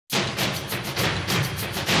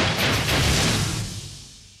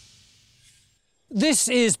This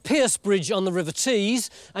is Piercebridge on the River Tees,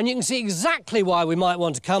 and you can see exactly why we might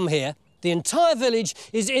want to come here. The entire village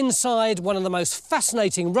is inside one of the most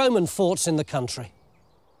fascinating Roman forts in the country.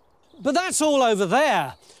 But that's all over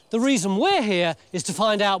there. The reason we're here is to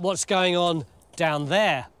find out what's going on down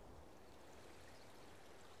there.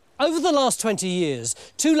 Over the last 20 years,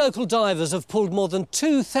 2 local divers have pulled more than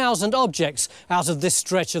 2,000 objects out of this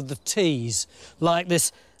stretch of the Tees, like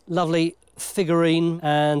this lovely figurine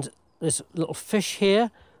and this little fish here,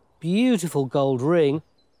 beautiful gold ring.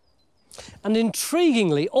 And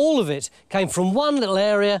intriguingly, all of it came from one little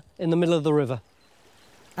area in the middle of the river.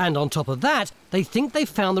 And on top of that, they think they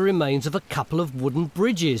found the remains of a couple of wooden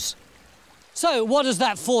bridges. So what does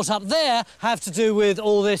that fort up there have to do with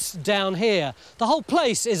all this down here? The whole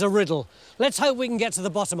place is a riddle. Let's hope we can get to the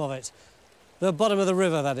bottom of it. The bottom of the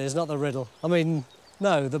river, that is, not the riddle. I mean,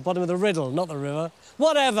 no, the bottom of the riddle, not the river.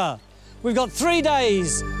 Whatever. We've got 3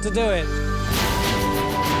 days to do it.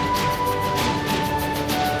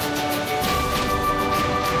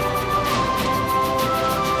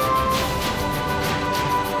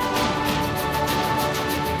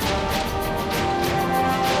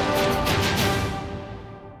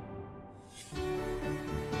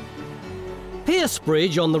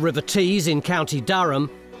 Piercebridge on the River Tees in County Durham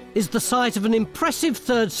is the site of an impressive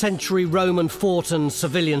 3rd century Roman fort and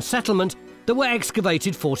civilian settlement that were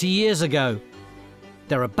excavated 40 years ago.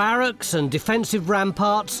 There are barracks and defensive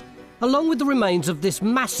ramparts, along with the remains of this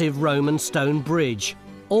massive Roman stone bridge.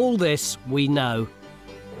 All this we know.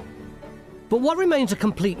 But what remains a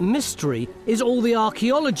complete mystery is all the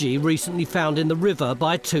archaeology recently found in the river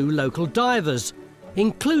by 2 local divers,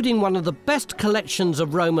 including one of the best collections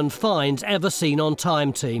of Roman finds ever seen on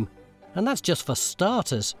Time Team. And that's just for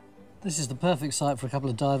starters. This is the perfect site for a couple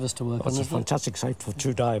of divers to work on. It's a fantastic site for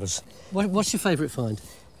 2 divers. What's your favourite find?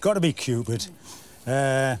 Got to be Cupid.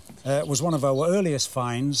 It was one of our earliest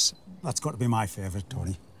finds. That's got to be my favourite,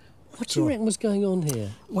 Tony. What do you reckon was going on here?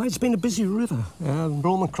 Well, it's been a busy river,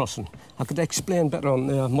 Roman crossing. I could explain better on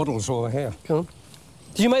the models over here. Come on.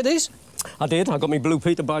 Did you make these? I did. I got my Blue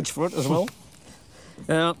Peter badge for it as well.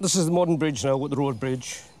 This is the modern bridge now, with the road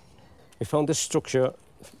bridge. We found this structure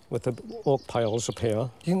with the oak piles up here. Do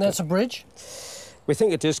you think that's a bridge? We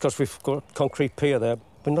think it is, because we've got a concrete pier there.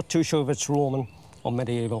 We're not too sure if it's Roman or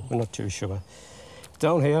medieval. We're not too sure.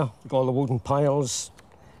 Down here, we've got all the wooden piles,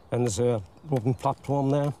 and there's a wooden platform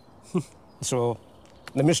there. So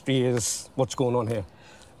the mystery is what's going on here.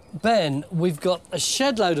 Ben, we've got a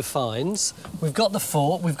shed load of finds, we've got the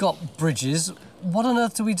fort, we've got bridges. What on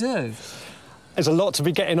earth do we do? There's a lot to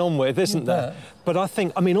be getting on with, isn't there? But I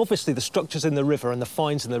think, I mean, obviously the structures in the river and the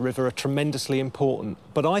finds in the river are tremendously important,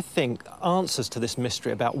 but I think answers to this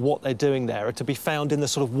mystery about what they're doing there are to be found in the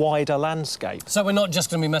sort of wider landscape. So we're not just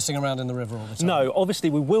going to be messing around in the river all the time? No, obviously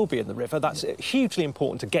we will be in the river. That's hugely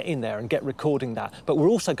important to get in there and get recording that. But we're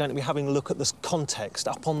also going to be having a look at this context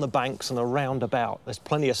up on the banks and around about. There's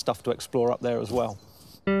plenty of stuff to explore up there as well.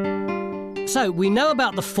 So, we know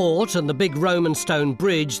about the fort and the big Roman stone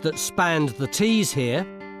bridge that spanned the Tees here,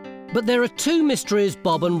 but there are 2 mysteries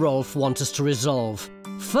Bob and Rolf want us to resolve.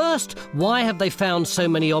 First, why have they found so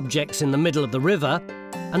many objects in the middle of the river?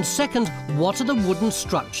 And second, what are the wooden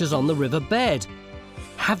structures on the river bed?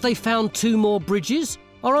 Have they found 2 more bridges,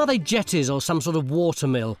 or are they jetties or some sort of water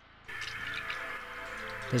mill?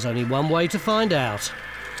 There's only one way to find out.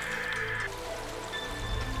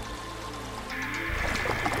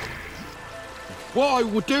 What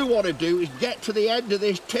I do want to do is get to the end of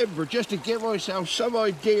this timber just to give myself some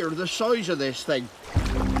idea of the size of this thing.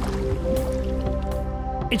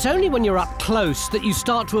 It's only when you're up close that you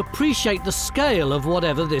start to appreciate the scale of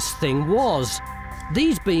whatever this thing was.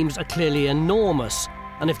 These beams are clearly enormous,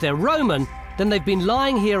 and if they're Roman, then they've been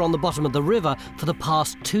lying here on the bottom of the river for the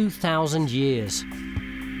past 2,000 years.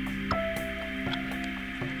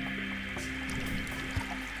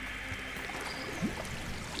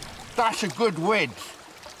 That's a good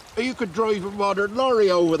width. You could drive a modern lorry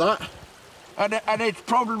over that. And it's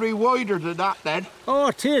probably wider than that then. Oh,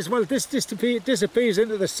 it is. Well, this disappears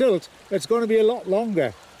into the silt. It's going to be a lot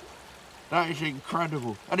longer. That is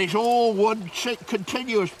incredible. And it's all one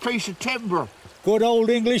continuous piece of timber. Good old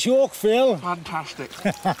English oak, Phil. Fantastic.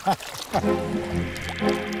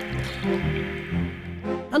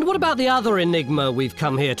 And what about the other enigma we've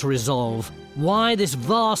come here to resolve? Why this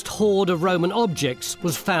vast hoard of Roman objects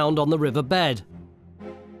was found on the riverbed?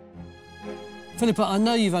 Philippa, I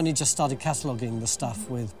know you've only just started cataloguing the stuff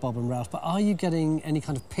with Bob and Ralph, but are you getting any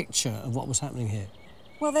kind of picture of what was happening here?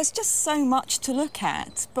 Well, there's just so much to look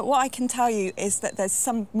at, but what I can tell you is that there's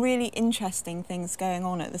some really interesting things going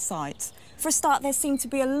on at the site. For a start, there seem to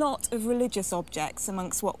be a lot of religious objects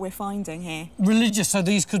amongst what we're finding here. Religious, so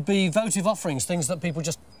these could be votive offerings, things that people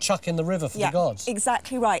just chuck in the river for the gods?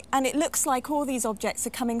 Exactly right. And it looks like all these objects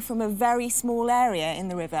are coming from a very small area in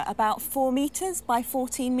the river, about 4 metres by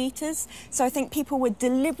 14 metres. So I think people were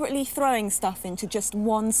deliberately throwing stuff into just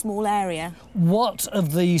one small area. What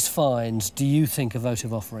of these finds do you think are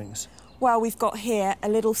votive offerings? Well, we've got here a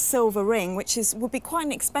little silver ring, which would be quite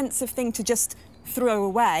an expensive thing to just throw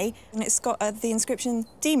away. And it's got the inscription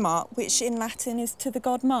Dimart, which in Latin is to the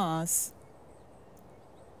god Mars.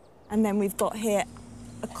 And then we've got here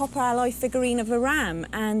a copper alloy figurine of a ram,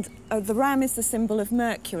 and the ram is the symbol of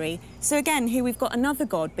Mercury. So again, here we've got another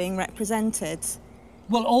god being represented.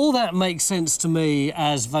 Well, all that makes sense to me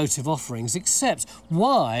as votive offerings, except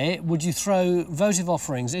why would you throw votive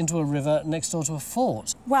offerings into a river next door to a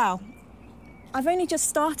fort? Well, I've only just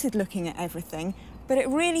started looking at everything, but it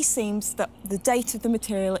really seems that the date of the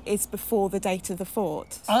material is before the date of the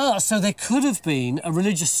fort. Ah, so there could have been a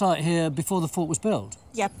religious site here before the fort was built?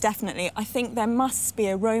 Yeah, definitely. I think there must be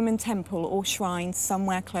a Roman temple or shrine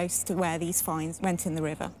somewhere close to where these finds went in the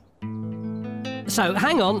river. So,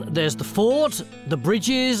 hang on, there's the fort, the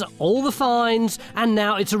bridges, all the finds, and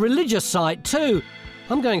now it's a religious site too.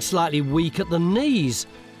 I'm going slightly weak at the knees.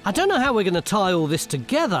 I don't know how we're going to tie all this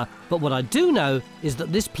together, but what I do know is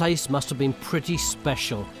that this place must have been pretty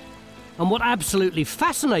special. And what absolutely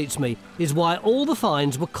fascinates me is why all the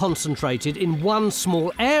finds were concentrated in one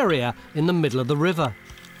small area in the middle of the river.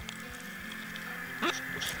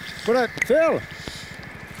 But Phil,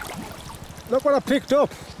 look what I picked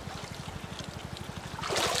up.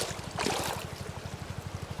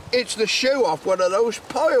 It's the shoe off one of those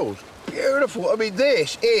piles. Beautiful. I mean,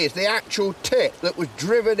 this is the actual tip that was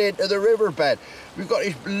driven into the riverbed. We've got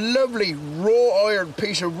this lovely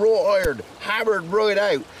piece of wrought iron hammered right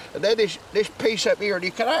out. And then this piece up here, and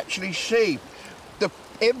you can actually see the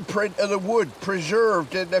imprint of the wood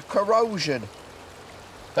preserved in the corrosion.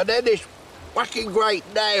 And then this whacking great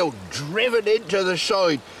nail driven into the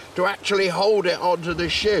side to actually hold it onto the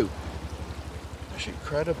shoe. That's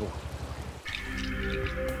incredible.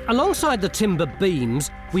 Alongside the timber beams,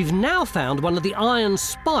 we've now found one of the iron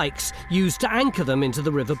spikes used to anchor them into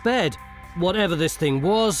the riverbed. Whatever this thing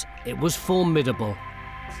was, it was formidable.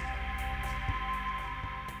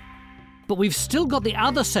 But we've still got the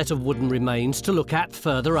other set of wooden remains to look at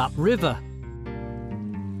further upriver.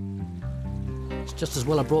 It's just as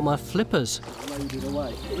well I brought my flippers. Loaded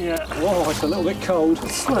away. Yeah. Whoa, it's a little bit cold.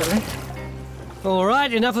 Slightly. All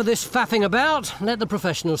right, enough of this faffing about. Let the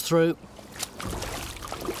professionals through.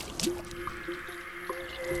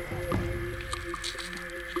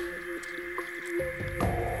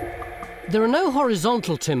 There are no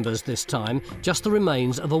horizontal timbers this time, just the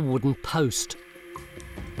remains of a wooden post.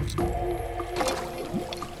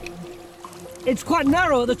 It's quite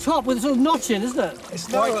narrow at the top with a sort of notch in, isn't it? It's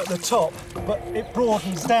narrow at the top, but it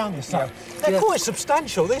broadens down, you say. They're quite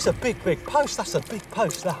substantial. These are big posts. That's a big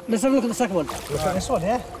post, that. Let's have a look at the second one. Look at this one,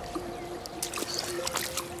 yeah?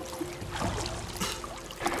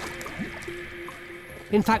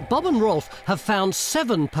 In fact, Bob and Rolf have found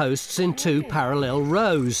 7 posts in 2 parallel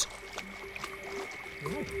rows.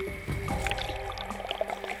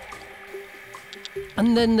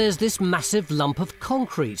 And then there's this massive lump of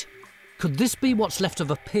concrete. Could this be what's left of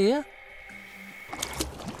a pier?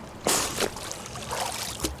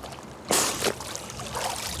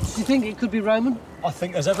 Do you think it could be Roman? I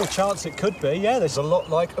think there's every chance it could be, yeah. There's a lot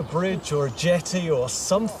like a bridge or a jetty or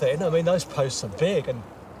something. I mean, those posts are big and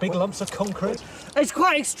big lumps of concrete. It's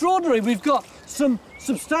quite extraordinary. We've got some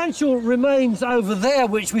substantial remains over there,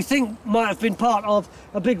 which we think might have been part of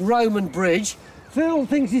a big Roman bridge. Phil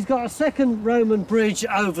thinks he's got a second Roman bridge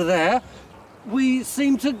over there. We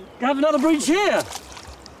seem to have another bridge here.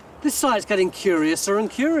 This site's getting curiouser and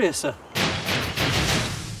curiouser.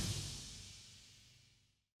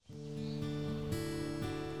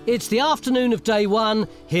 It's the afternoon of day 1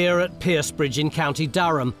 here at Piercebridge in County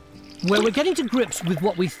Durham, where we're getting to grips with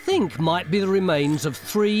what we think might be the remains of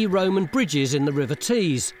 3 Roman bridges in the River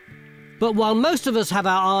Tees. But while most of us have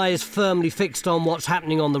our eyes firmly fixed on what's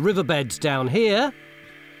happening on the riverbeds down here,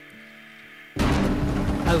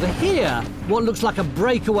 over here, what looks like a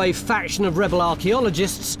breakaway faction of rebel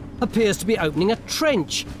archaeologists appears to be opening a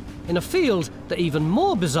trench in a field that even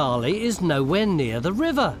more bizarrely is nowhere near the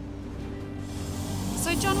river.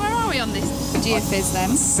 So, John, where are we on this geophys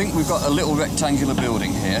then? I think we've got a little rectangular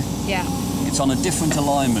building here. Yeah. It's on a different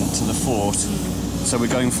alignment to the fort. So we're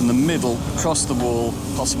going from the middle, across the wall,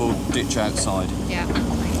 possible ditch outside. Yeah.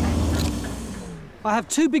 I have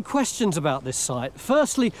two big questions about this site.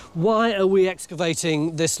 Firstly, why are we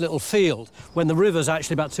excavating this little field when the river's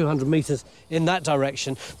actually about 200 metres in that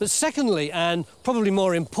direction? But secondly, and probably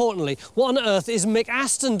more importantly, what on earth is Mick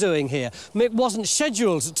Aston doing here? Mick wasn't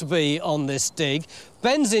scheduled to be on this dig.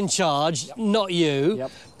 Ben's in charge, not you.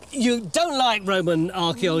 Yep. You don't like Roman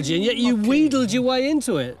archaeology, and yet you wheedled your way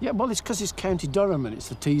into it. Yeah, well, it's because it's County Durham and it's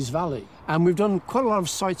the Tees Valley. And we've done quite a lot of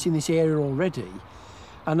sites in this area already.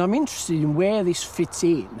 And I'm interested in where this fits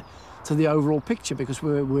in to the overall picture, because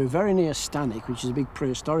we're very near Stanwick, which is a big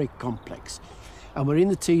prehistoric complex. And we're in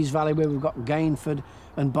the Tees Valley, where we've got Gainford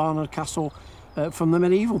and Barnard Castle from the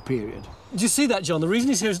medieval period. Do you see that, John? The reason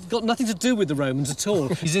he's here has got nothing to do with the Romans at all.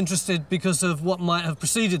 He's interested because of what might have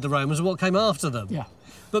preceded the Romans and what came after them. Yeah.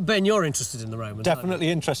 But Ben, you're interested in the Romans, Definitely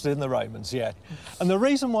interested in the Romans, yeah. And the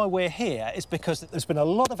reason why we're here is because there's been a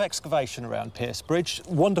lot of excavation around Piercebridge.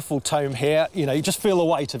 Wonderful tomb here, you know, you just feel the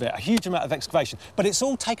weight of it, a huge amount of excavation. But it's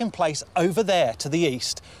all taken place over there to the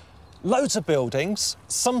east. Loads of buildings,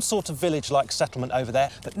 some sort of village-like settlement over there,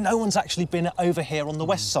 but no one's actually been over here on the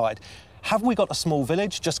west side. Have we got a small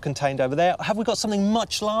village just contained over there? Have we got something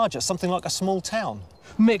much larger, something like a small town?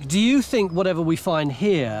 Mick, do you think whatever we find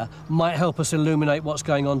here might help us illuminate what's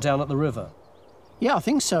going on down at the river? Yeah, I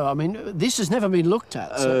think so. I mean, this has never been looked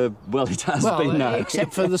at. So... well, it has been now.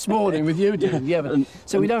 Except for this morning with you, Dan. Yeah, but,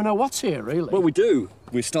 so we don't know what's here, really. Well, we do.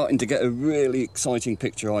 We're starting to get a really exciting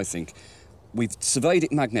picture, I think. We've surveyed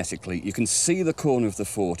it magnetically. You can see the corner of the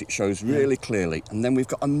fort. It shows really clearly. And then we've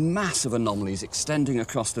got a mass of anomalies extending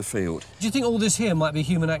across the field. Do you think all this here might be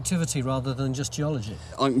human activity rather than just geology?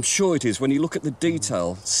 I'm sure it is. When you look at the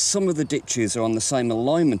detail, some of the ditches are on the same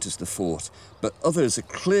alignment as the fort, but others are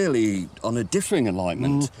clearly on a differing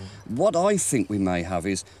alignment. What I think we may have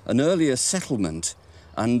is an earlier settlement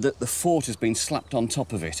and that the fort has been slapped on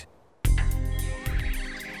top of it.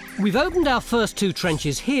 We've opened our first two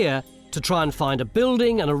trenches here to try and find a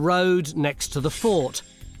building and a road next to the fort.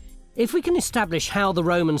 If we can establish how the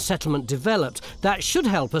Roman settlement developed, that should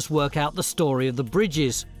help us work out the story of the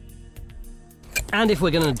bridges. And if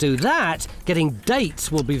we're going to do that, getting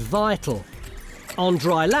dates will be vital. On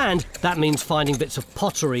dry land, that means finding bits of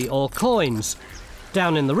pottery or coins.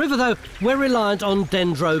 Down in the river, though, we're reliant on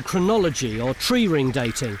dendrochronology or tree ring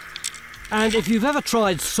dating. And if you've ever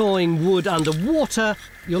tried sawing wood underwater,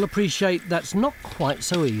 you'll appreciate that's not quite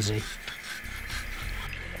so easy.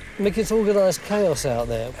 Mick, it's organised chaos out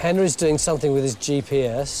there. Henry's doing something with his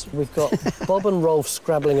GPS. We've got Bob and Rolf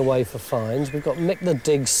scrabbling away for finds. We've got Mick the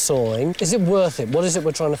Dig sawing. Is it worth it? What is it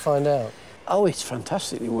we're trying to find out? Oh, it's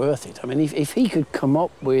fantastically worth it. I mean, if he could come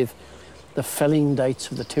up with the felling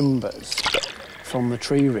dates of the timbers from the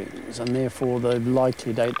tree rings, and therefore the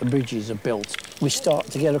likely date the bridges are built, we start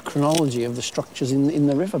to get a chronology of the structures in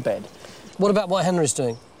the riverbed. What about what Henry's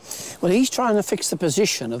doing? Well, he's trying to fix the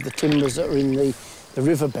position of the timbers that are in the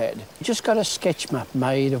riverbed. We just got a sketch map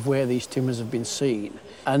made of where these timbers have been seen,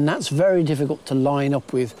 and that's very difficult to line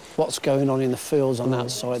up with what's going on in the fields on that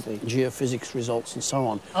side, the geophysics results and so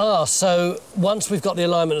on. Ah, so once we've got the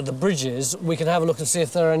alignment of the bridges, we can have a look and see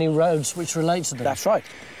if there are any roads which relate to them. That's right.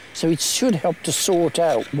 So it should help to sort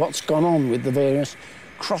out what's gone on with the various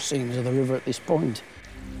crossings of the river at this point.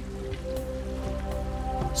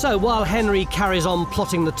 So while Henry carries on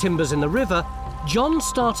plotting the timbers in the river, John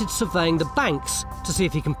started surveying the banks to see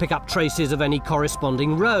if he can pick up traces of any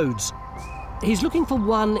corresponding roads. He's looking for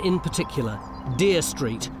one in particular, Deer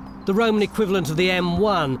Street, the Roman equivalent of the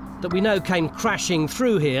M1 that we know came crashing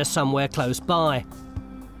through here somewhere close by.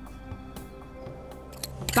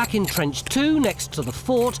 Back in Trench 2, next to the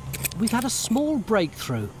fort, we've had a small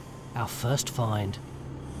breakthrough, our first find.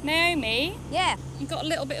 Naomi? Yeah? You've got a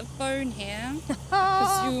little bit of bone here.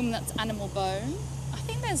 Presume that's animal bone. I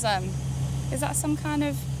think there's, is that some kind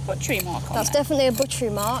of butchery mark on That's there? definitely a butchery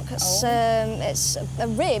mark. It's, it's a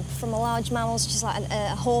rib from a large mammal, such as like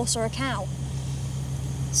a horse or a cow.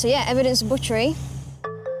 So yeah, evidence of butchery.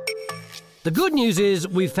 The good news is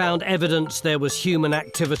we've found evidence there was human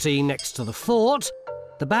activity next to the fort.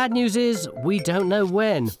 The bad news is we don't know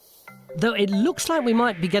when. Though it looks like we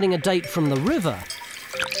might be getting a date from the river.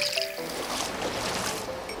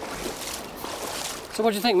 So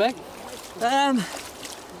what do you think, Meg?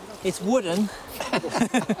 It's wooden,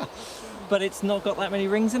 but it's not got that many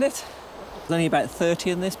rings in it. There's only about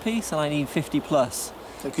 30 in this piece, and I need 50 plus.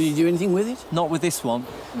 So can you do anything with it? Not with this one,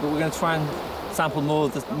 but we're going to try and sample more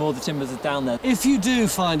of the timbers that's down there. If you do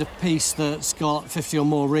find a piece that's got 50 or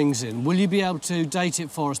more rings in, will you be able to date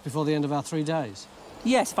it for us before the end of our 3 days?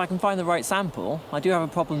 Yes, if I can find the right sample. I do have a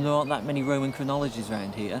problem, there aren't that many Roman chronologies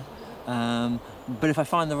around here. But if I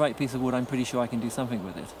find the right piece of wood, I'm pretty sure I can do something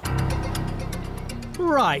with it.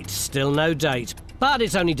 Right, still no date. But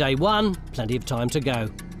it's only day one, plenty of time to go.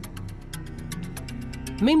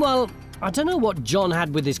 Meanwhile, I don't know what John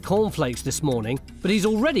had with his cornflakes this morning, but he's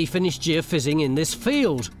already finished geophysing in this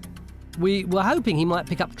field. We were hoping he might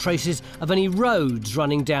pick up traces of any roads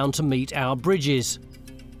running down to meet our bridges.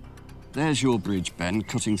 There's your bridge, Ben,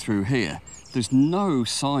 cutting through here. There's no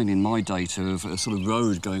sign in my data of a sort of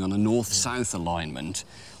road going on a north-south alignment.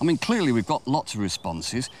 I mean, clearly we've got lots of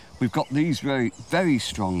responses. We've got these very, very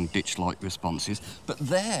strong ditch-like responses, but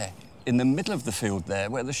there, in the middle of the field there,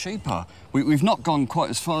 where the sheep are, we've not gone quite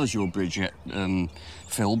as far as your bridge yet,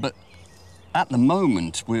 Phil, but at the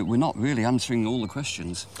moment, we're not really answering all the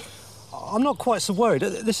questions. I'm not quite so worried.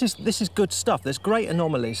 This is good stuff. There's great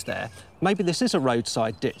anomalies there. Maybe this is a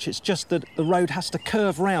roadside ditch. It's just that the road has to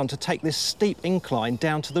curve round to take this steep incline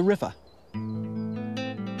down to the river.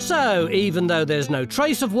 So, even though there's no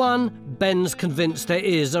trace of one, Ben's convinced there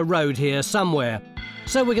is a road here somewhere.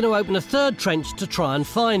 So we're going to open a third trench to try and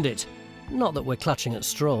find it. Not that we're clutching at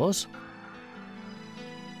straws.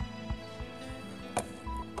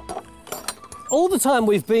 All the time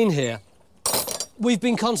we've been here, we've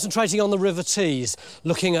been concentrating on the River Tees,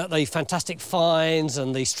 looking at the fantastic finds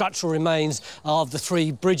and the structural remains of the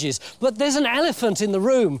three bridges. But there's an elephant in the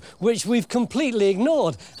room which we've completely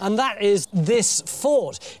ignored, and that is this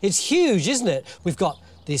fort. It's huge, isn't it? We've got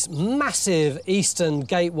this massive eastern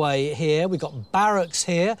gateway here, we've got barracks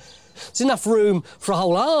here. There's enough room for a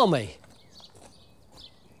whole army.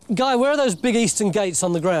 Guy, where are those big eastern gates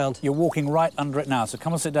on the ground? You're walking right under it now, so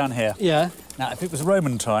come and sit down here. Yeah. Now, if it was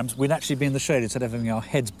Roman times, we'd actually be in the shade instead of having our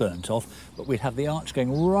heads burnt off, but we'd have the arch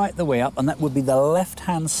going right the way up, and that would be the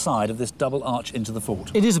left-hand side of this double arch into the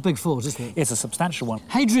fort. It is a big fort, isn't it? It's a substantial one.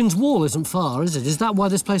 Hadrian's Wall isn't far, is it? Is that why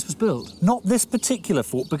this place was built? Not this particular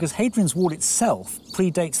fort, because Hadrian's Wall itself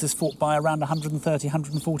predates this fort by around 130,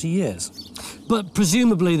 140 years. But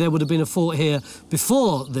presumably there would have been a fort here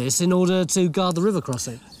before this in order to guard the river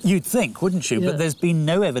crossing. You'd think, wouldn't you? Yeah. But there's been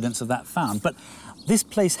no evidence of that found. But this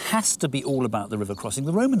place has to be all about the river crossing.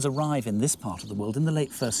 The Romans arrive in this part of the world in the late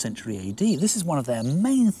 1st century AD. This is one of their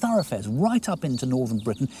main thoroughfares, right up into northern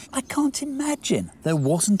Britain. I can't imagine there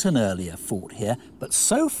wasn't an earlier fort here, but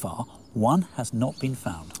so far, one has not been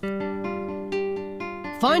found.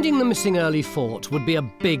 Finding the missing early fort would be a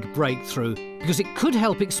big breakthrough because it could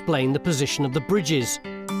help explain the position of the bridges.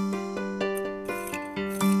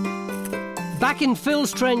 Back in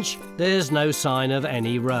Phil's trench, there's no sign of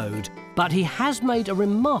any road, but he has made a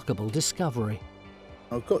remarkable discovery.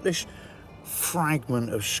 I've got this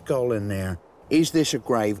fragment of skull in there. Is this a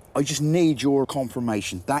grave? I just need your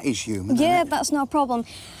confirmation. That is human. Yeah, that's no problem.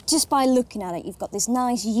 Just by looking at it, you've got this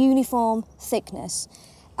nice uniform thickness,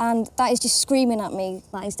 and that is just screaming at me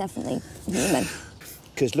that is definitely human.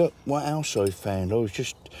 Because look, what else I found? I was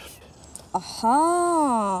just...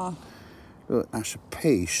 Aha! Look, that's a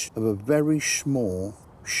piece of a very small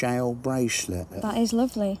shell bracelet. That is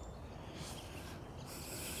lovely.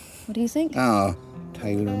 What do you think? Ah,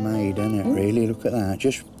 tailor-made, isn't it, really? Look at that.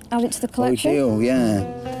 Just add it to the collection? ideal,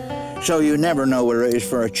 yeah. So you never know whether it is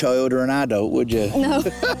for a child or an adult, would you? No.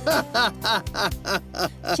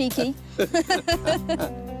 Cheeky.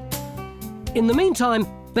 In the meantime,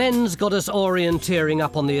 Ben's got us orienteering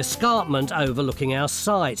up on the escarpment overlooking our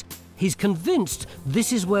site. He's convinced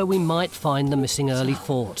this is where we might find the missing early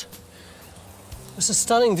fort. It's a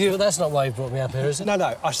stunning view, but that's not why you brought me up here, is it?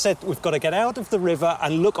 No, I said we've got to get out of the river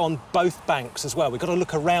and look on both banks as well. We've got to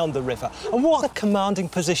look around the river. And what a commanding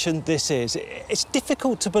position this is. It's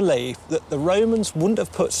difficult to believe that the Romans wouldn't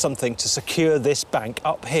have put something to secure this bank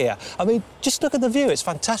up here. I mean, just look at the view, it's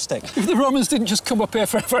fantastic. The Romans didn't just come up here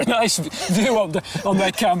for a very nice view on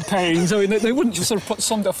their campaigns. I mean, they wouldn't just sort of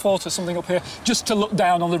put a fort or something up here just to look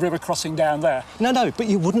down on the river crossing down there. No, but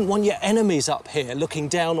you wouldn't want your enemies up here looking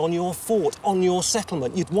down on your fort, on your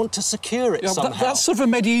settlement. You'd want to secure it somehow. That's sort of a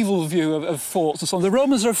medieval view of forts or something. The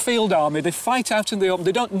Romans are a field army. They fight out in the open.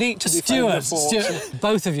 They don't need to defend their forts. Stuart,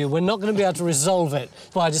 both of you, we're not going to be able to resolve it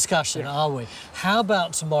by discussion, are we? How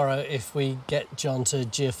about tomorrow if we get John to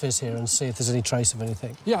geophys here and see if there's any trace of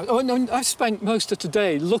anything? Yeah, I spent most of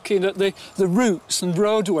today looking at the routes and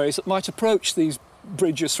roadways that might approach these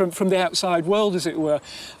bridges from the outside world, as it were.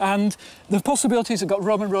 And the possibilities, have got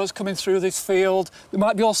Roman roads coming through this field. There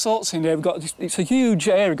might be all sorts in there. It's a huge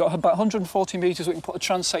area. We've got about 140 metres. We can put a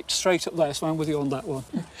transect straight up there, so I'm with you on that one.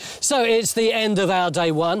 So it's the end of our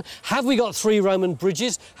day one. Have we got 3 Roman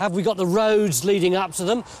bridges? Have we got the roads leading up to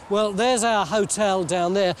them? Well, there's our hotel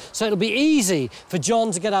down there, so it'll be easy for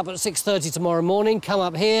John to get up at 6:30 tomorrow morning, come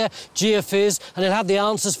up here, geophys, and he'll have the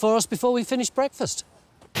answers for us before we finish breakfast.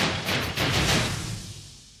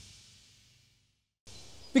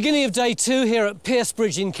 Beginning of day 2 here at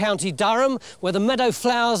Piercebridge in County Durham, where the meadow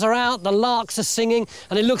flowers are out, the larks are singing,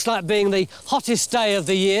 and it looks like being the hottest day of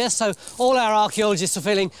the year, so all our archaeologists are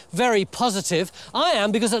feeling very positive. I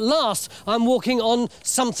am, because at last I'm walking on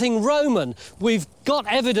something Roman. We've got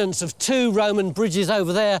evidence of 2 Roman bridges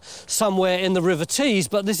over there somewhere in the River Tees,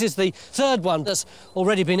 but this is the 3rd one that's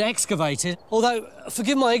already been excavated. Although,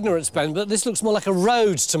 forgive my ignorance, Ben, but this looks more like a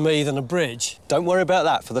road to me than a bridge. Don't worry about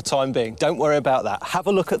that for the time being. Don't worry about that. Have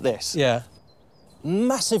a look at this. Yeah.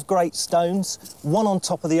 Massive great stones, one on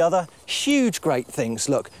top of the other, huge great things,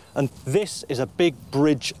 look. And this is a big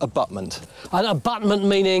bridge abutment. An abutment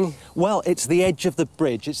meaning? Well, it's the edge of the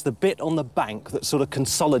bridge. It's the bit on the bank that sort of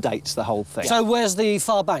consolidates the whole thing. So where's the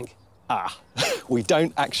far bank? Ah, we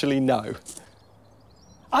don't actually know.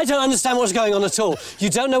 I don't understand what's going on at all.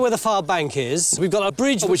 You don't know where the far bank is. We've got a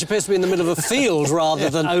bridge which appears to be in the middle of a field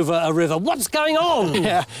rather than over a river. What's going on?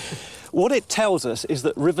 Yeah. What it tells us is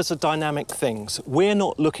that rivers are dynamic things. We're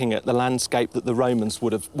not looking at the landscape that the Romans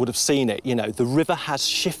would have seen it. You know, the river has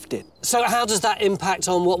shifted. So how does that impact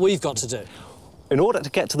on what we've got to do? In order to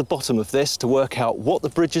get to the bottom of this, to work out what the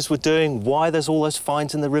bridges were doing, why there's all those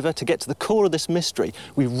finds in the river, to get to the core of this mystery,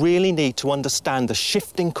 we really need to understand the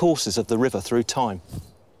shifting courses of the river through time.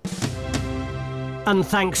 And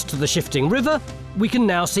thanks to the shifting river, we can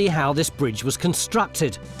now see how this bridge was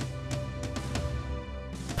constructed.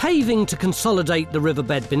 Paving to consolidate the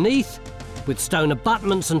riverbed beneath, with stone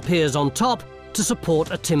abutments and piers on top to support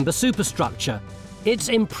a timber superstructure. It's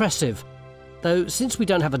impressive, though since we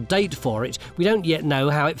don't have a date for it, we don't yet know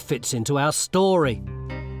how it fits into our story.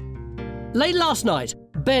 Late last night,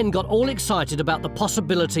 Ben got all excited about the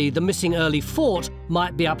possibility the missing early fort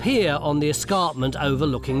might be up here on the escarpment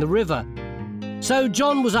overlooking the river. So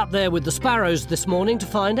John was up there with the sparrows this morning to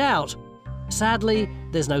find out. Sadly,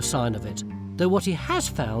 there's no sign of it, though what he has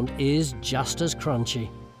found is just as crunchy.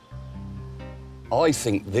 I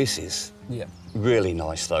think this is really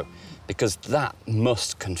nice, though, because that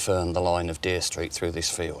must confirm the line of Deer Street through this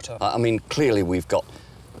field. I mean, clearly we've got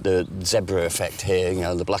the zebra effect here, you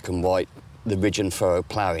know, the black and white, the ridge and furrow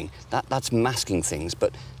ploughing. That's masking things,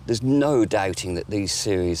 but there's no doubting that these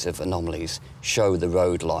series of anomalies show the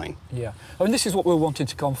road line. Yeah, I mean, this is what we're wanting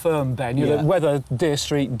to confirm, Ben, you know, whether Deer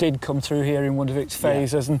Street did come through here in one of its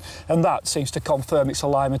phases, and that seems to confirm its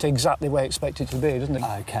alignment exactly where we expect it to be, doesn't it?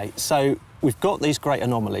 OK, so we've got these great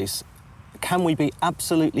anomalies. Can we be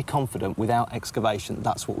absolutely confident without excavation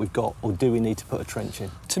that's what we've got, or do we need to put a trench in?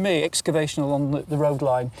 To me, excavation along the road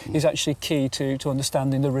line is actually key to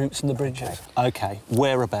understanding the routes and the bridges. OK,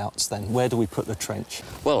 whereabouts then? Where do we put the trench?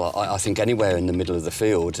 Well, I think anywhere in the middle of the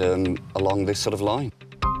field along this sort of line.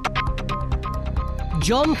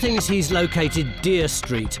 John thinks he's located Deer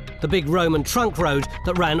Street, the big Roman trunk road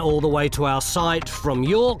that ran all the way to our site from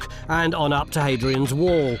York and on up to Hadrian's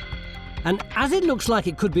Wall. And as it looks like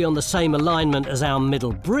it could be on the same alignment as our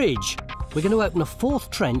middle bridge, we're going to open a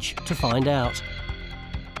 4th trench to find out.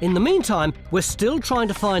 In the meantime, we're still trying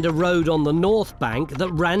to find a road on the north bank that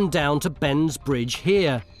ran down to Ben's Bridge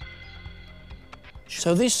here.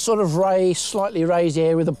 So this sort of slightly raised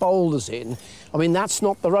area with the boulders in, I mean, that's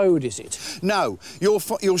not the road, is it? No, you'll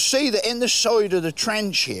see that in the side of the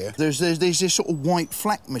trench here, there's this sort of white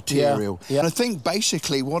fleck material. Yeah. And I think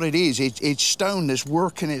basically what it is, it's stone that's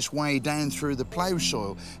working its way down through the plough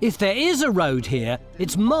soil. If there is a road here,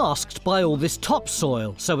 it's masked by all this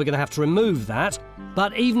topsoil, so we're going to have to remove that.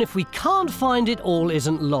 But even if we can't find it, all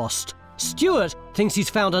isn't lost. Stuart thinks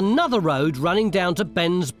he's found another road running down to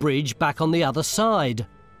Ben's Bridge back on the other side.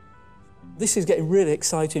 This is getting really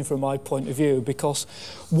exciting from my point of view, because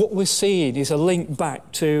what we're seeing is a link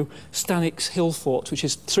back to Stanwix Hill Fort, which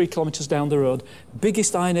is 3 kilometres down the road.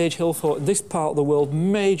 Biggest Iron Age hill fort in this part of the world,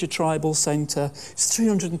 major tribal centre. It's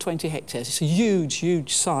 320 hectares. It's a huge,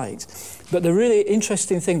 huge site. But the really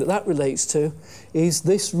interesting thing that relates to is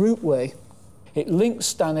this routeway. It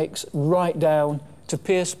links Stanwix right down to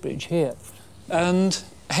Piercebridge here and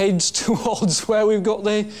heads towards where we've got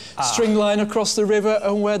the string line across the river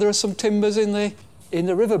and where there are some timbers in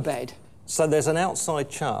the riverbed. So there's an outside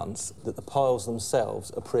chance that the piles themselves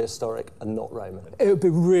are prehistoric and not Roman? It would be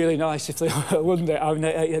really nice if they were, wouldn't it? I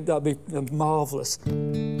mean, that'd be marvellous.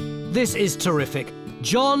 This is terrific.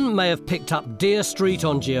 John may have picked up Deer Street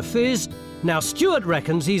on Geophys. Now Stuart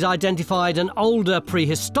reckons he's identified an older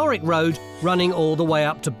prehistoric road running all the way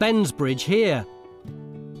up to Ben's Bridge here.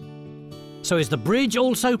 So is the bridge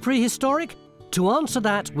also prehistoric? To answer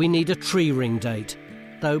that, we need a tree ring date.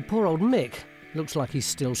 Though poor old Mick looks like he's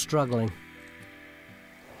still struggling.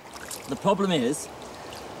 The problem is,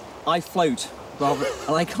 I float Bob,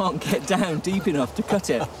 and I can't get down deep enough to cut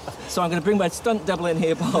it. So I'm going to bring my stunt double in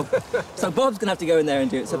here, Bob. So Bob's going to have to go in there and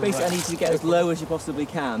do it. So basically, I need to get as low as you possibly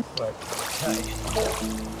can. Right.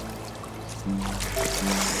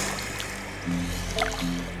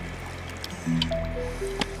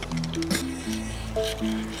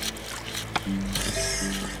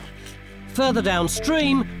 Further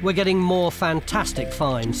downstream, we're getting more fantastic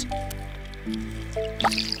finds.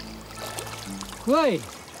 Wait.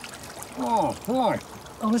 Oh, hi.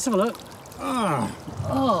 Oh, let's have a look. Ah.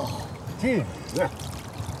 Oh. Gee. Yeah.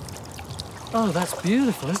 Oh, that's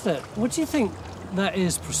beautiful, isn't it? What do you think that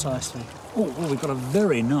is precisely? Oh, well, we've got a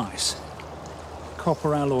very nice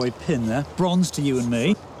copper alloy pin there. Bronze to you and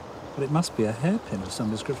me. But it must be a hairpin of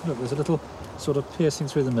some description. Look, there's a little sort of piercing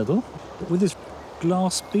through the middle. But with this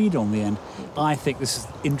glass bead on the end. I think this is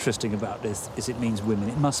interesting about this is it means women.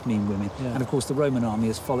 It must mean women. Yeah. And of course the Roman army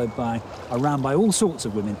is followed by, around by all sorts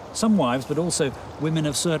of women. Some wives, but also women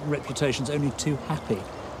of certain reputations only too happy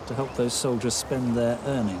to help those soldiers spend their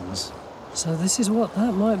earnings. So this is what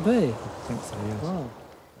that might be. I think so, yes. Wow.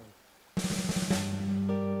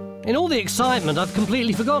 In all the excitement, I've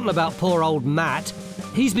completely forgotten about poor old Matt.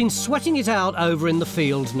 He's been sweating it out over in the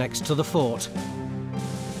field next to the fort.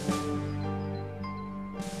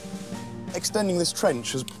 Extending this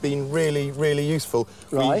trench has been really, really useful.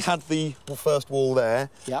 Right. We had the first wall there.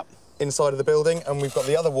 Yep. Inside of the building, and we've got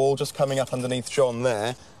the other wall just coming up underneath John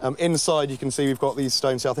there. Inside you can see we've got these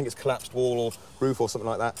stones here. I think it's collapsed wall or roof or something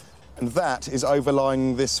like that. And that is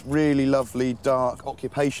overlying this really lovely dark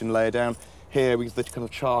occupation layer down here with the kind of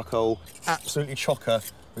charcoal, absolutely chocker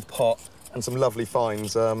with pot and some lovely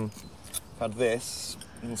finds. Had this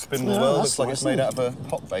little spindle well, looks like it's made out of a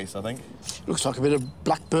pot base, I think. Looks like a bit of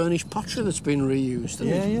black burnished pottery that's been reused, doesn't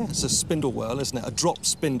it? Yeah, it's a spindle whirl, isn't it? A drop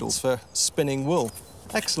spindle for spinning wool.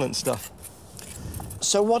 Excellent stuff.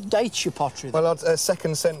 So what dates your pottery then? Well,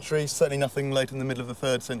 2nd century, certainly nothing later in the middle of the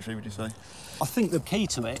 3rd century, would you say? I think the key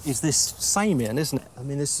to it is this Samian, isn't it? I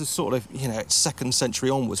mean, this is sort of, you know, it's 2nd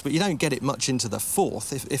century onwards, but you don't get it much into the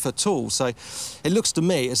 4th, if at all. So it looks to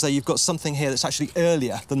me as though you've got something here that's actually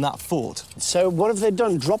earlier than that fort. So what have they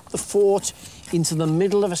done? Dropped the fort into the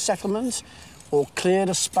middle of a settlement or cleared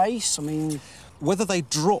a space? I mean... Whether they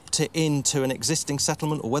dropped it into an existing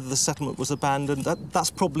settlement or whether the settlement was abandoned, that's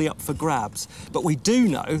probably up for grabs. But we do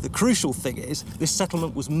know, the crucial thing is, this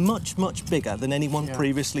settlement was much, much bigger than anyone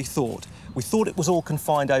previously thought. We thought it was all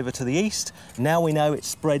confined over to the east. Now we know it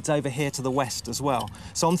spreads over here to the west as well.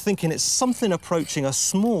 So I'm thinking it's something approaching a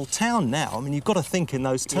small town now. I mean, you've got to think in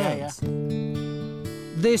those terms.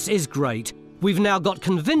 This is great. We've now got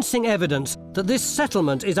convincing evidence that this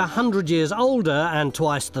settlement is 100 years older and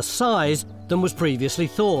twice the size than was previously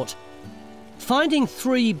thought. Finding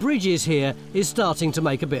 3 bridges here is starting to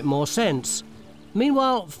make a bit more sense.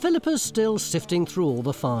 Meanwhile, Philippa's still sifting through all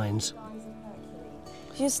the finds.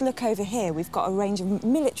 If you just look over here, we've got a range of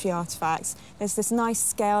military artefacts. There's this nice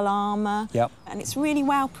scale armour, and it's really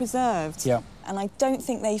well preserved. And I don't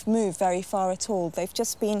think they've moved very far at all. They've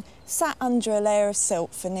just been sat under a layer of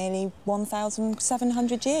silt for nearly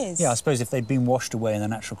 1,700 years. Yeah, I suppose if they'd been washed away in the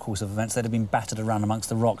natural course of events, they'd have been battered around amongst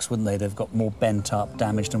the rocks, wouldn't they? They've got more bent up,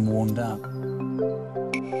 damaged and worn out.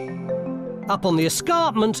 Up on the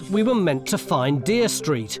escarpment, we were meant to find Deer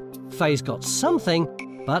Street. Faye's got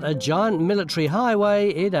something, but a giant military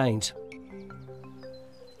highway it ain't.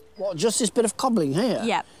 What, just this bit of cobbling here?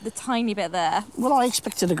 Yeah, the tiny bit there. Well, I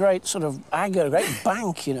expected a great sort of agate, a great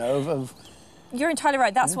bank, you know, of... You're entirely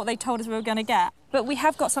right, that's what they told us we were going to get. But we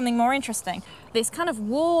have got something more interesting. This kind of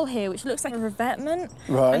wall here, which looks like a revetment.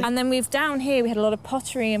 Right. And then we've down here, we had a lot of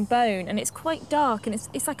pottery and bone, and it's quite dark, and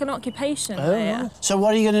it's like an occupation there. So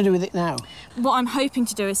what are you going to do with it now? What I'm hoping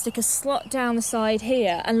to do is stick a slot down the side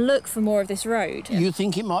here and look for more of this road. You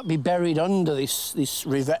think it might be buried under this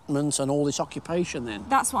revetment and all this occupation then?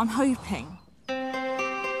 That's what I'm hoping.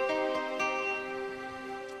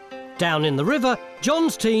 Down in the river,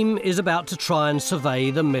 John's team is about to try and survey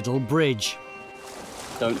the middle bridge.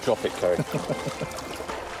 Don't drop it, Kerry.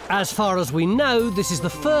 As far as we know, this is the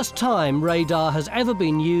first time radar has ever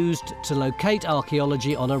been used to locate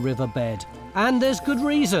archaeology on a riverbed. And there's good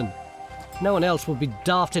reason. No one else would be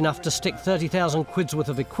daft enough to stick 30,000 quid's worth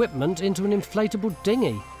of equipment into an inflatable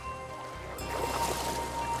dinghy.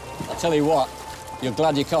 I tell you what, you're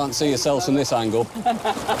glad you can't see yourselves from this angle.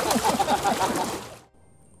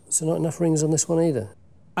 So not enough rings on this one either.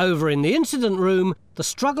 Over in the incident room, the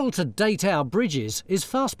struggle to date our bridges is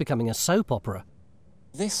fast becoming a soap opera.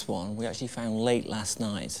 This one we actually found late last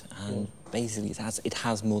night, and basically it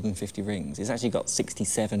has more than 50 rings. It's actually got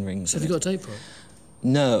 67 rings. So have you got a date for it?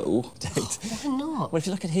 no date. Why not? Well, if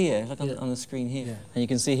you look at here, look on the screen here, and you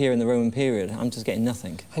can see here in the Roman period, I'm just getting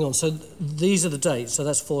nothing. Hang on, so these are the dates, so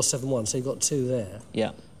that's 471, so you've got 2 there.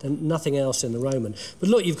 Yeah. Then nothing else in the Roman. But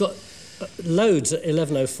look, you've got loads at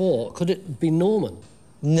 1104. Could it be Norman?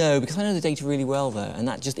 No, because I know the data really well there, and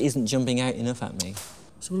that just isn't jumping out enough at me.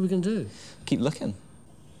 So what are we going to do? Keep looking.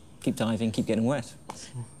 Keep diving, keep getting wet.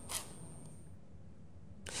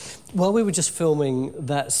 While we were just filming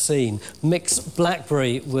that scene, Mick's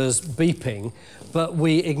BlackBerry was beeping, but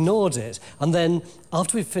we ignored it. And then,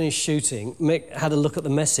 after we finished shooting, Mick had a look at the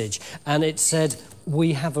message, and it said,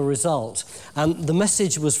 "We have a result." And the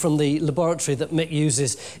message was from the laboratory that Mick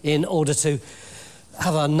uses in order to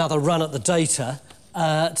have another run at the data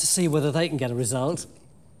to see whether they can get a result.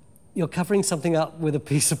 You're covering something up with a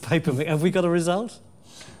piece of paper, Mick. Have we got a result?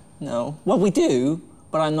 No. Well, we do,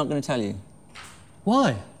 but I'm not going to tell you.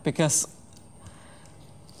 Why? Because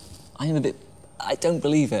I'm a bit... I don't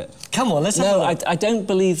believe it. Come on, let's have a look. No, I don't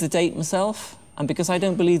believe the date myself, and because I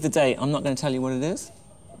don't believe the date, I'm not going to tell you what it is.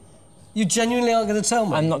 You genuinely aren't going to tell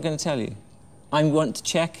me? I'm not going to tell you. I want to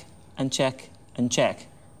check and check and check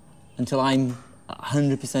until I'm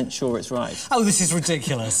 100% sure it's right. Oh, this is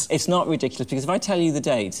ridiculous. It's not ridiculous, because if I tell you the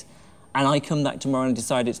date and I come back tomorrow and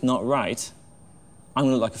decide it's not right, I'm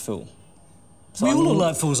going to look like a fool. So we all look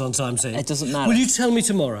like fools on Time Team. It doesn't matter. Will you tell me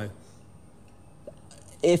tomorrow?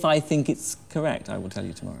 If I think it's correct, I will tell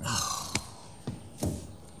you tomorrow.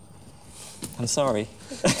 I'm sorry.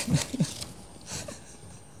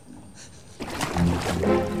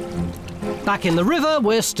 Back in the river,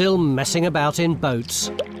 we're still messing about in boats.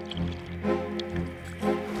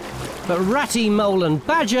 But Ratty, Mole and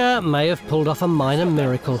Badger may have pulled off a minor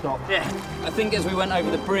miracle. Yeah, I think as we went over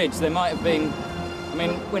the bridge, there might have been... I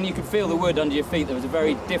mean, when you could feel the wood under your feet, there was a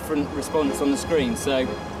very different response on the screen, so...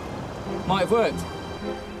 might have worked.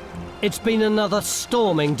 It's been another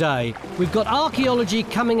storming day. We've got archaeology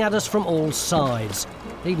coming at us from all sides,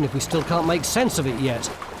 even if we still can't make sense of it yet.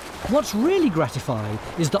 What's really gratifying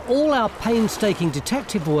is that all our painstaking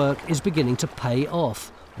detective work is beginning to pay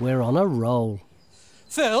off. We're on a roll.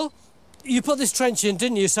 Phil, you put this trench in,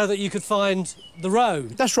 didn't you, so that you could find the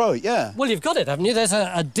road? That's right, yeah. Well, you've got it, haven't you? There's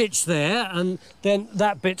a ditch there, and then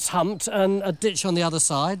that bit's humped, and a ditch on the other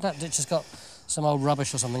side. That ditch has got some old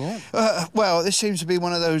rubbish or something in it. Well, this seems to be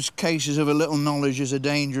one of those cases of a little knowledge is a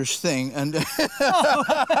dangerous thing, and... So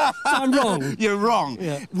I'm wrong? You're wrong.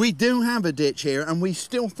 Yeah. We do have a ditch here, and we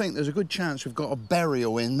still think there's a good chance we've got a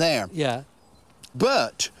burial in there. Yeah.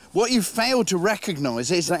 But what you failed to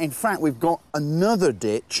recognise is that, in fact, we've got another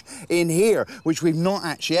ditch in here, which we've not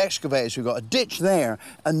actually excavated. So we've got a ditch there,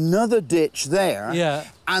 another ditch there, yeah,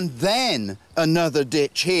 and then another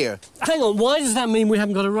ditch here. Hang on, why does that mean we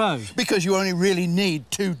haven't got a road? Because you only really need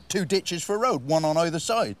two ditches for a road, one on either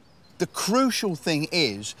side. The crucial thing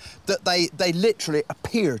is that they literally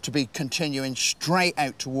appear to be continuing straight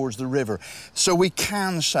out towards the river. So we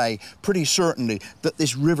can say pretty certainly that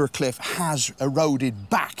this river cliff has eroded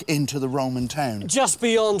back into the Roman town. Just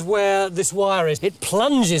beyond where this wire is, it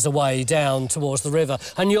plunges away down towards the river.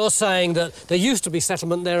 And you're saying that there used to be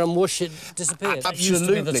settlement there and whoosh, it disappeared. Absolutely. It used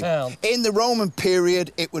to be the town. In the Roman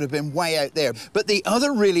period, it would have been way out there. But the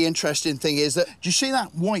other really interesting thing is that, do you see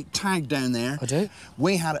that white tag down there? I do.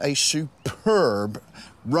 We had a superb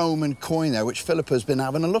Roman coin there, which Philippa's been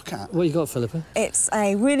having a look at. What you got, Philippa? It's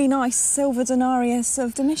a really nice silver denarius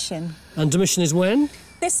of Domitian. And Domitian is when?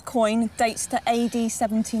 This coin dates to AD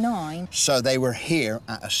 79. So they were here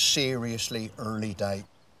at a seriously early date.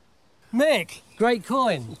 Mick, great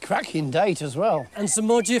coin. Cracking date as well. And some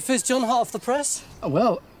more geophysics, John, hot off the press?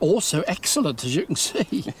 Well, also excellent, as you can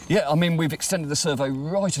see. Yeah, I mean, we've extended the survey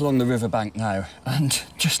right along the riverbank now, and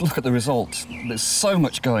just look at the results. There's so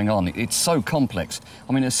much going on. It's so complex.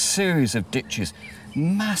 I mean, a series of ditches,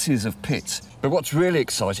 masses of pits. But what's really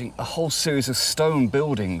exciting, a whole series of stone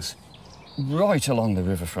buildings right along the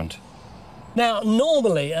riverfront. Now,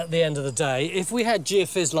 normally, at the end of the day, if we had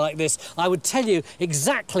geophys like this, I would tell you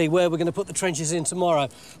exactly where we're going to put the trenches in tomorrow.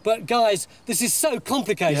 But, guys, this is so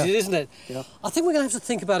complicated, isn't it? Yeah. I think we're going to have to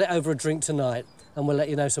think about it over a drink tonight, and we'll let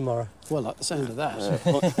you know tomorrow. Well, like the sound of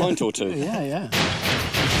that. Pint or two. Yeah, yeah.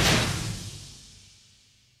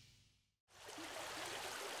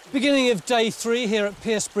 Beginning of day 3 here at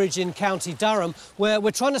Piercebridge in County Durham, where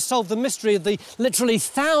we're trying to solve the mystery of the literally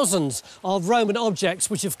thousands of Roman objects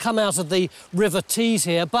which have come out of the River Tees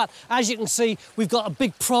here. But as you can see, we've got a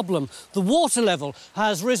big problem. The water level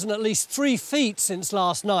has risen at least 3 feet since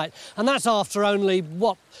last night, and that's after only,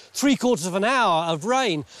 what, 3/4 of an hour of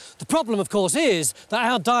rain. The problem, of course, is that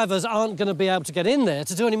our divers aren't going to be able to get in there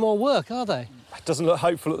to do any more work, are they? I doesn't look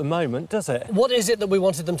hopeful at the moment, does it? What is it that we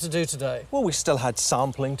wanted them to do today? Well, we still had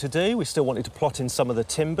sampling to do. We still wanted to plot in some of the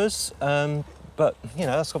timbers. But, you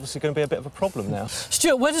know, that's obviously going to be a bit of a problem now.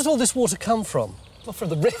 Stuart, where does all this water come from? Well, from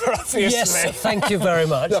the river, obviously. Yes, thank you very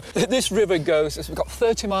much. No, this river goes, we've got a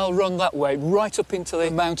 30-mile run that way, right up into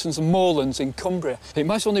the mountains and moorlands in Cumbria. It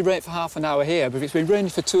might only rain for half an hour here, but it's been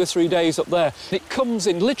raining for 2 or 3 days up there. It comes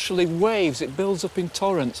in literally waves, it builds up in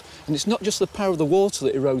torrents. And it's not just the power of the water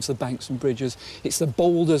that erodes the banks and bridges, it's the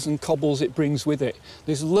boulders and cobbles it brings with it.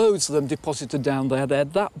 There's loads of them deposited down there, they're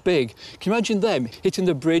that big. Can you imagine them hitting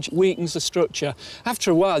the bridge, weakens the structure?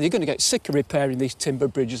 After a while, you're going to get sick of repairing these timber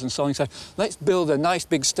bridges and so on. So let's build a nice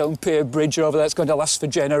big stone pier bridge over there that's going to last for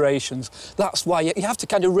generations. That's why you have to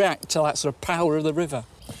kind of react to that sort of power of the river.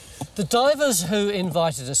 The divers who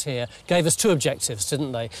invited us here gave us 2 objectives,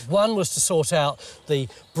 didn't they? One was to sort out the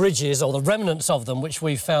bridges, or the remnants of them, which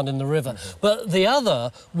we found in the river. But the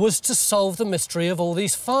other was to solve the mystery of all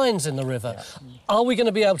these finds in the river. Are we going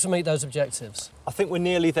to be able to meet those objectives? I think we're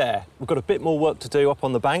nearly there. We've got a bit more work to do up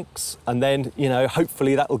on the banks, and then, you know,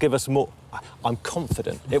 hopefully that will give us more... I'm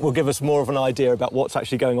confident it will give us more of an idea about what's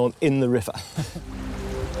actually going on in the river.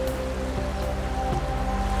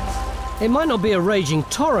 It might not be a raging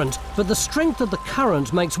torrent, but the strength of the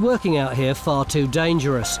current makes working out here far too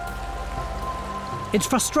dangerous. It's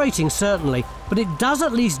frustrating, certainly, but it does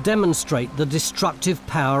at least demonstrate the destructive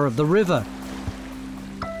power of the river,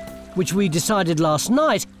 which we decided last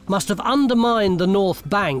night must have undermined the north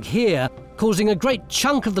bank here, causing a great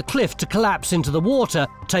chunk of the cliff to collapse into the water,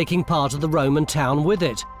 taking part of the Roman town with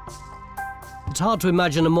it. It's hard to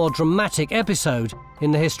imagine a more dramatic episode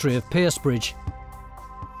in the history of Piercebridge.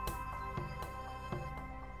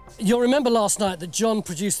 You'll remember last night that John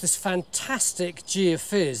produced this fantastic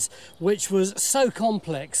geophys, which was so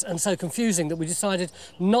complex and so confusing that we decided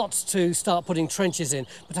not to start putting trenches in,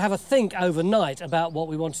 but to have a think overnight about what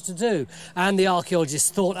we wanted to do. And the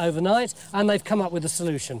archaeologists thought overnight, and they've come up with a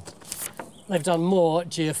solution. They've done more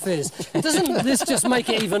geophys. Doesn't this just make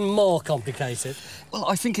it even more complicated? Well,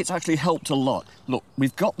 I think it's actually helped a lot. Look,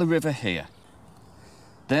 we've got the river here.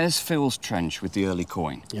 There's Phil's trench with the early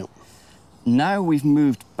coin. Yep. Now we've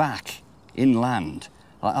moved back inland.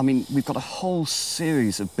 I mean, we've got a whole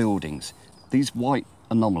series of buildings. These white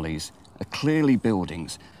anomalies are clearly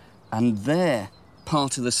buildings, and they're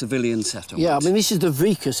part of the civilian settlement. Yeah, I mean, this is the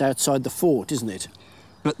vicus outside the fort, isn't it?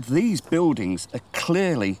 But these buildings are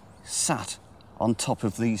clearly sat on top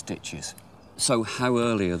of these ditches. So how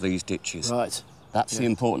early are these ditches? Right. That's the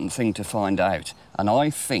important thing to find out. And I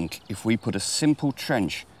think if we put a simple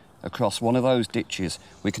trench across one of those ditches,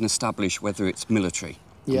 we can establish whether it's military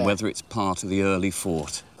and whether it's part of the early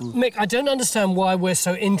fort. Mick, I don't understand why we're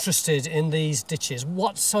so interested in these ditches.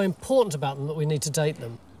 What's so important about them that we need to date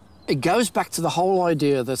them? It goes back to the whole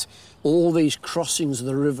idea that all these crossings of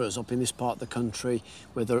the rivers up in this part of the country,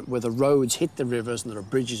 where the roads hit the rivers and there are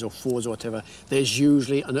bridges or fords or whatever, there's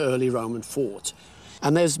usually an early Roman fort.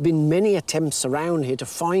 And there's been many attempts around here to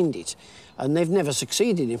find it, and they've never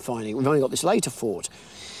succeeded in finding it. We've only got this later fort.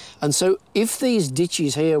 And so if these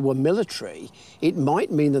ditches here were military, it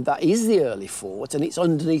might mean that that is the early fort and it's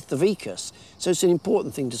underneath the vicus. So it's an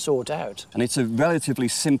important thing to sort out. And it's a relatively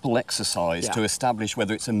simple exercise to establish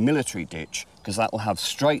whether it's a military ditch, because that will have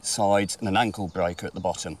straight sides and an ankle breaker at the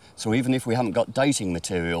bottom. So even if we haven't got dating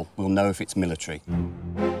material, we'll know if it's military.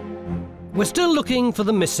 We're still looking for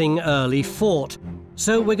the missing early fort.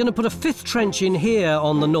 So we're going to put a 5th trench in here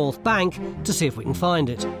on the north bank to see if we can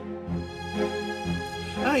find it.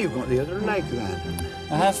 Oh, you've got the other leg then.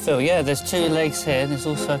 I have, Phil, yeah. There's 2 legs here. There's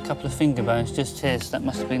also a couple of finger bones just here, so that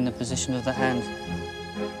must have been the position of the hand.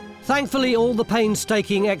 Thankfully, all the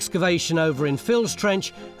painstaking excavation over in Phil's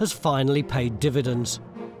trench has finally paid dividends.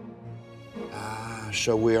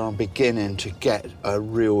 So we are beginning to get a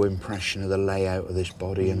real impression of the layout of this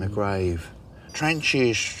body in the grave. Trench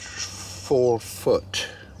is 4 foot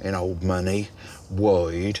in old money,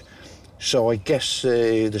 wide. So I guess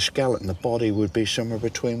the skeleton, the body, would be somewhere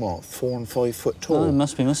between, what, 4 and 5 foot tall? Oh, it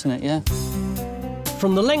must be, mustn't it, yeah.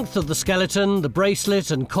 From the length of the skeleton, the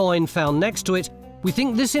bracelet and coin found next to it, we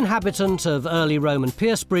think this inhabitant of early Roman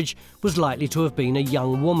Piercebridge was likely to have been a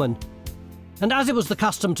young woman. And as it was the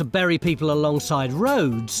custom to bury people alongside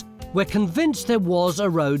roads, we're convinced there was a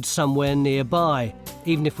road somewhere nearby,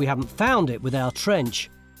 even if we haven't found it with our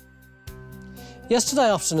trench.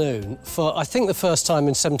 Yesterday afternoon, for I think the first time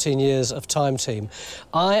in 17 years of Time Team,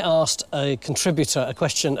 I asked a contributor a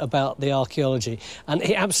question about the archaeology, and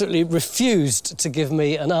he absolutely refused to give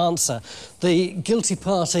me an answer. The guilty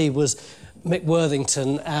party was Mick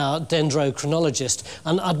Worthington, our dendrochronologist,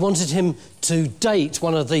 and I'd wanted him to date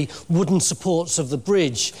one of the wooden supports of the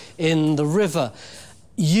bridge in the river.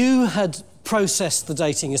 You had processed the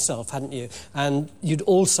dating yourself, hadn't you? And you'd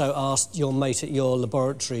also asked your mate at your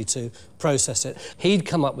laboratory to process it. He'd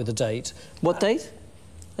come up with a date. What date?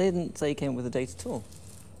 They didn't say he came with a date at all.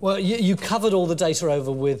 Well, you covered all the data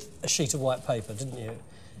over with a sheet of white paper, didn't you?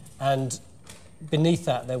 And beneath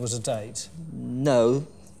that there was a date. No.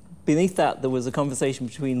 Beneath that there was a conversation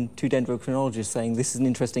between two dendrochronologists saying this is an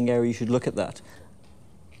interesting area, you should look at that.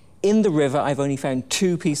 In the river, I've only found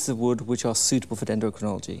 2 pieces of wood which are suitable for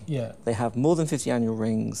dendrochronology. Yeah. They have more than 50 annual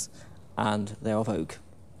rings, and they're of oak.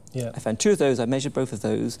 Yeah. I found 2 of those, I measured both of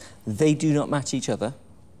those. They do not match each other,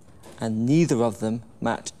 and neither of them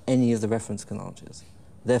match any of the reference chronologies.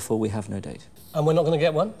 Therefore, we have no date. And we're not going to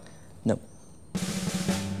get one? No.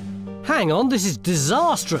 Hang on, this is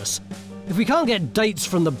disastrous. If we can't get dates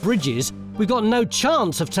from the bridges, we've got no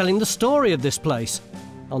chance of telling the story of this place.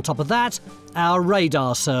 On top of that, our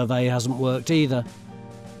radar survey hasn't worked either.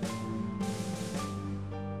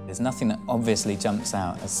 There's nothing that obviously jumps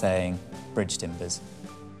out as saying bridge timbers.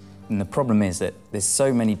 And the problem is that there's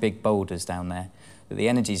so many big boulders down there that the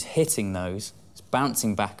energy's hitting those, it's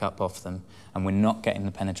bouncing back up off them, and we're not getting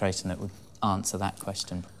the penetration that would answer that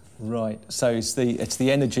question. Right, so it's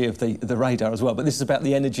the energy of the radar as well, but this is about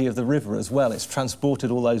the energy of the river as well. It's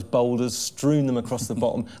transported all those boulders, strewn them across the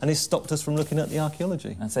bottom, and it's stopped us from looking at the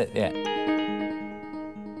archaeology. That's it, yeah.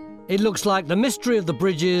 It looks like the mystery of the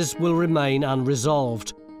bridges will remain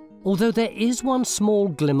unresolved, although there is one small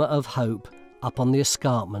glimmer of hope up on the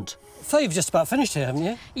escarpment. So you've just about finished here, haven't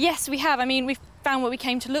you? Yes, we have. I mean, we've found what we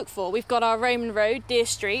came to look for. We've got our Roman road, Deer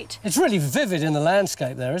Street. It's really vivid in the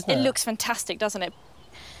landscape there, isn't it? It looks fantastic, doesn't it?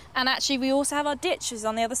 And actually, we also have our ditches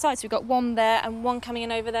on the other side, so we've got one there and one coming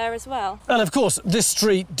in over there as well. And of course, this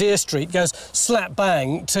street, Deer Street, goes slap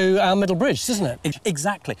bang to our middle bridge, doesn't it?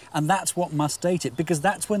 Exactly, and that's what must date it, because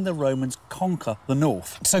that's when the Romans conquer the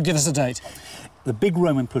north. So give us a date. The big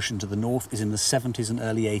Roman push into the north is in the 70s and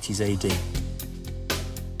early 80s AD.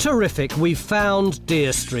 Terrific, we've found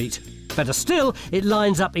Deer Street. Better still, it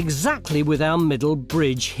lines up exactly with our middle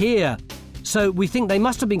bridge here. So we think they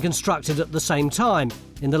must have been constructed at the same time,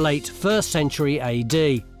 in the late 1st century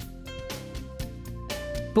AD.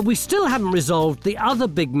 But we still haven't resolved the other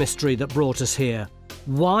big mystery that brought us here.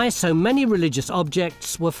 Why so many religious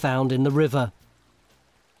objects were found in the river.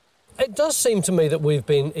 It does seem to me that we've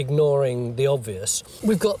been ignoring the obvious.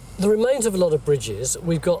 We've got the remains of a lot of bridges.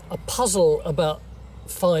 We've got a puzzle about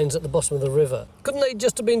finds at the bottom of the river. Couldn't they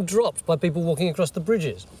just have been dropped by people walking across the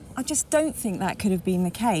bridges? I just don't think that could have been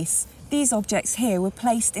the case. These objects here were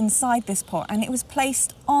placed inside this pot, and it was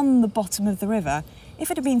placed on the bottom of the river.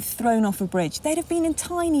 If it had been thrown off a bridge, they'd have been in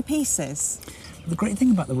tiny pieces. The great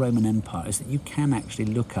thing about the Roman Empire is that you can actually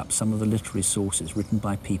look up some of the literary sources written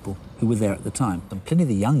by people who were there at the time. And Pliny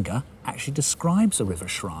the Younger actually describes a river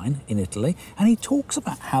shrine in Italy, and he talks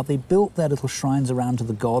about how they built their little shrines around to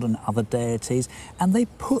the god and other deities, and they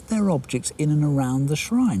put their objects in and around the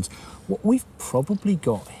shrines. What we've probably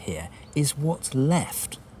got here is what's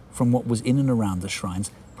left from what was in and around the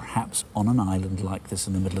shrines, perhaps on an island like this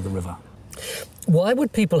in the middle of the river. Why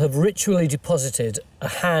would people have ritually deposited a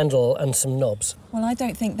handle and some knobs? Well, I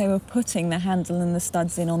don't think they were putting the handle and the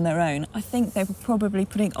studs in on their own. I think they were probably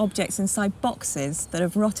putting objects inside boxes that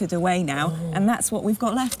have rotted away now, and that's what we've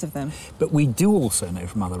got left of them. But we do also know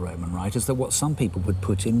from other Roman writers that what some people would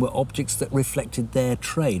put in were objects that reflected their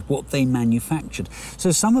trade, what they manufactured.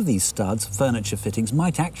 So some of these studs, furniture fittings,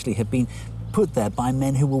 might actually have been put there by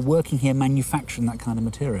men who were working here manufacturing that kind of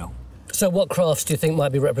material. So what crafts do you think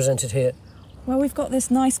might be represented here? Well, we've got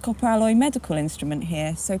this nice copper alloy medical instrument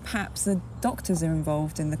here, so perhaps the doctors are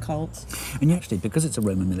involved in the cult. And actually, because it's a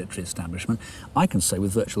Roman military establishment, I can say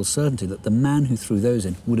with virtual certainty that the man who threw those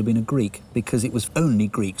in would have been a Greek, because it was only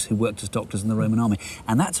Greeks who worked as doctors in the Roman army.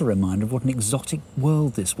 And that's a reminder of what an exotic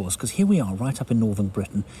world this was, because here we are, right up in northern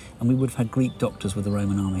Britain, and we would have had Greek doctors with the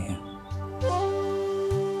Roman army here.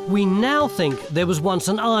 We now think there was once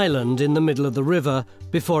an island in the middle of the river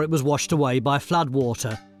before it was washed away by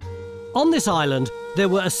floodwater. On this island, there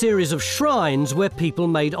were a series of shrines where people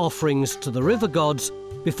made offerings to the river gods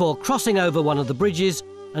before crossing over one of the bridges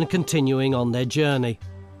and continuing on their journey.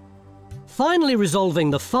 Finally resolving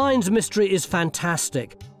the finds mystery is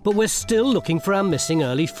fantastic, but we're still looking for our missing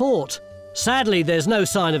early fort. Sadly, there's no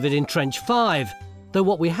sign of it in Trench 5, though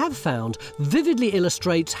what we have found vividly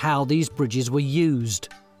illustrates how these bridges were used.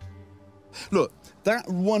 Look, that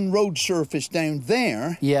one road surface down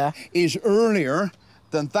there is earlier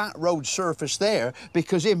than that road surface there,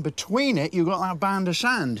 because in between it, you've got that band of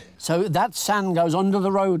sand. So that sand goes under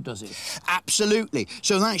the road, does it? Absolutely.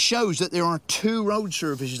 So that shows that there are two road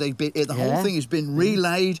surfaces. The whole thing has been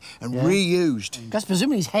relayed and reused. Because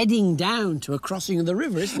presumably it's heading down to a crossing of the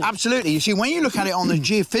river, isn't it? Absolutely. You see, when you look at it on the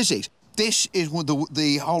geophysics, this is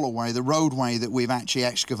the holloway, the roadway that we've actually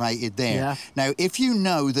excavated there. Yeah. Now, if you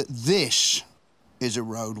know that this is a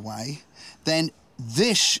roadway, then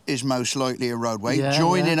this is most likely a roadway,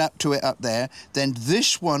 joining up to it up there. Then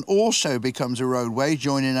this one also becomes a roadway,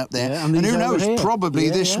 joining up there. Yeah, and who knows, probably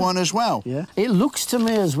this one as well. Yeah. It looks to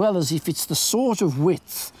me as well as if it's the sort of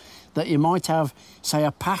width that you might have, say,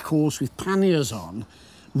 a pack horse with panniers on,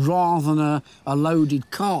 rather than a loaded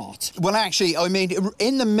cart. Well, actually, I mean,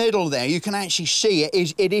 in the middle there, you can actually see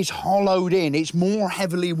it is hollowed in. It's more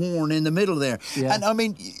heavily worn in the middle there. Yeah. And, I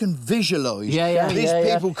mean, you can visualise these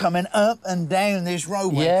people coming up and down this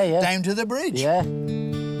roadway, down to the bridge. Yeah.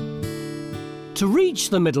 To reach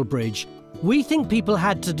the middle bridge, we think people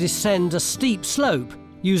had to descend a steep slope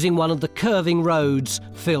using one of the curving roads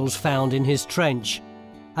Phil's found in his trench.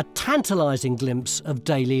 A tantalising glimpse of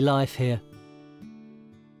daily life here.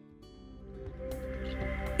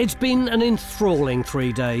 It's been an enthralling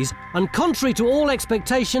 3 days, and contrary to all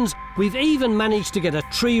expectations, we've even managed to get a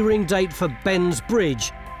tree ring date for Ben's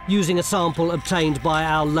Bridge, using a sample obtained by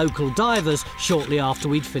our local divers shortly after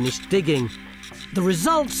we'd finished digging. The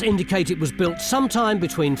results indicate it was built sometime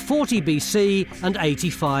between 40 BC and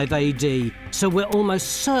 85 AD, so we're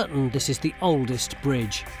almost certain this is the oldest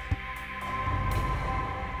bridge.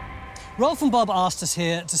 Rolf and Bob asked us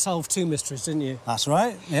here to solve two mysteries, didn't you? That's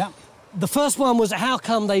right, yeah. The first one was how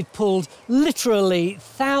come they'd pulled literally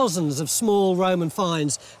thousands of small Roman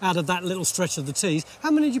finds out of that little stretch of the Tees.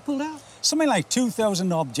 How many did you pull out? Something like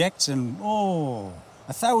 2,000 objects and,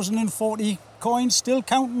 1,040 coins, still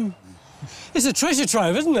counting. It's a treasure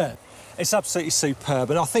trove, isn't it? It's absolutely superb,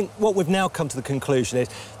 and I think what we've now come to the conclusion is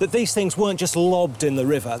that these things weren't just lobbed in the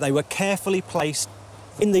river, they were carefully placed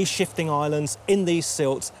in these shifting islands, in these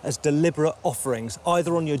silts, as deliberate offerings,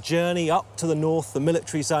 either on your journey up to the north, the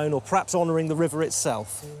military zone, or perhaps honouring the river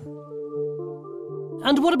itself.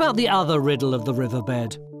 And what about the other riddle of the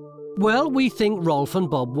riverbed? Well, we think Rolf and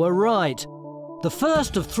Bob were right. The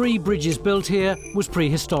first of 3 bridges built here was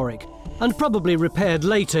prehistoric, and probably repaired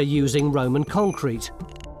later using Roman concrete.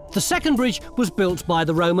 The second bridge was built by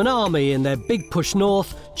the Roman army in their big push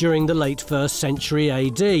north during the late 1st century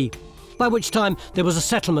AD, by which time there was a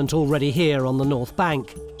settlement already here on the north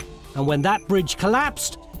bank. And when that bridge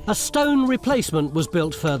collapsed, a stone replacement was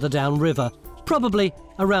built further downriver, probably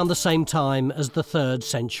around the same time as the 3rd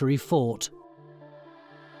century fort.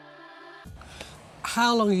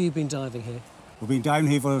 How long have you been diving here? We've been down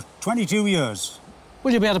here for 22 years.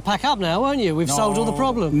 Well, you'll be able to pack up now, won't you? We've solved all the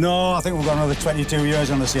problems. No, I think we've got another 22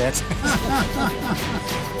 years on us yet.